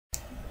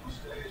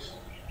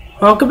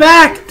Welcome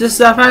back! This is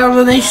the final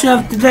donation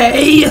of the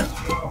day.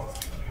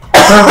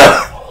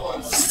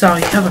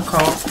 Sorry, have a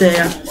cough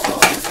there.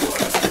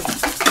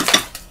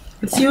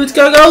 Let's see who it's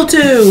gonna go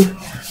to.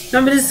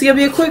 Remember, this is gonna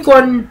be a quick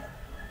one.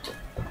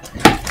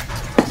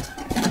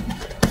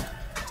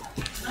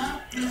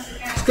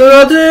 It's gonna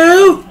go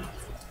to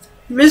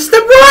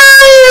Mr.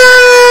 Brian!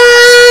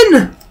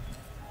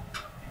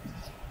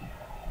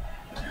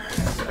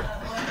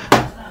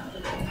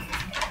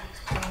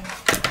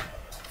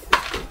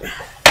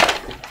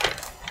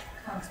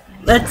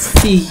 Let's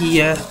see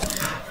here.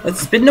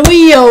 Let's spin the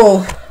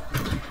wheel.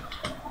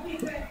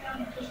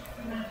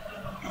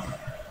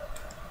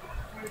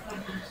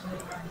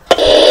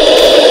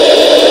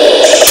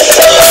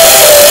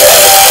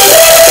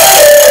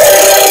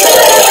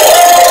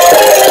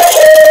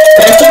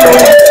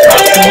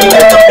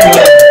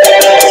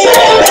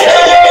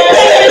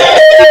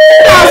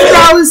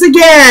 $1,000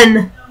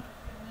 again.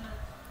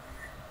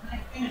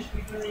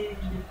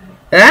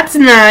 That's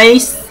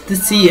nice to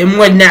see him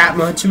win that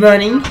much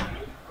money.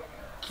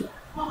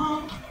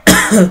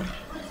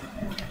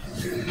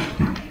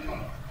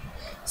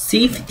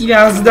 See,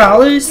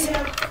 $50,000.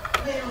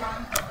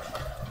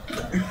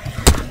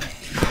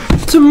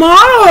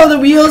 Tomorrow, the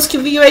Wheels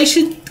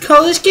Configuration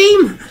Colors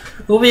game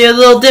will be a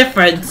little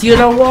different. You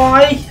know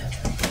why?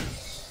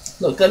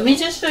 Look, let me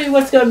just show you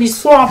what's going to be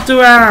swapped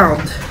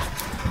around.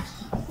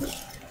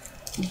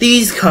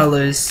 These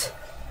colors.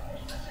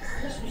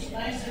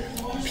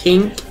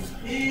 Pink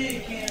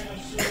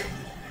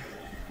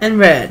and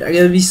red are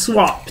going to be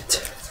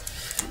swapped.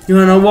 You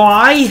wanna know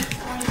why?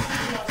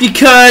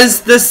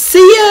 Because the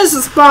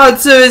Sears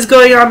sponsor is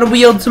going on the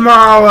wheel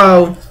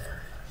tomorrow.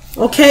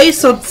 Okay,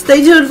 so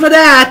stay tuned for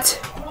that.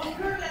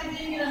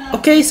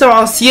 Okay, so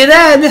I'll see you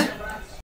then.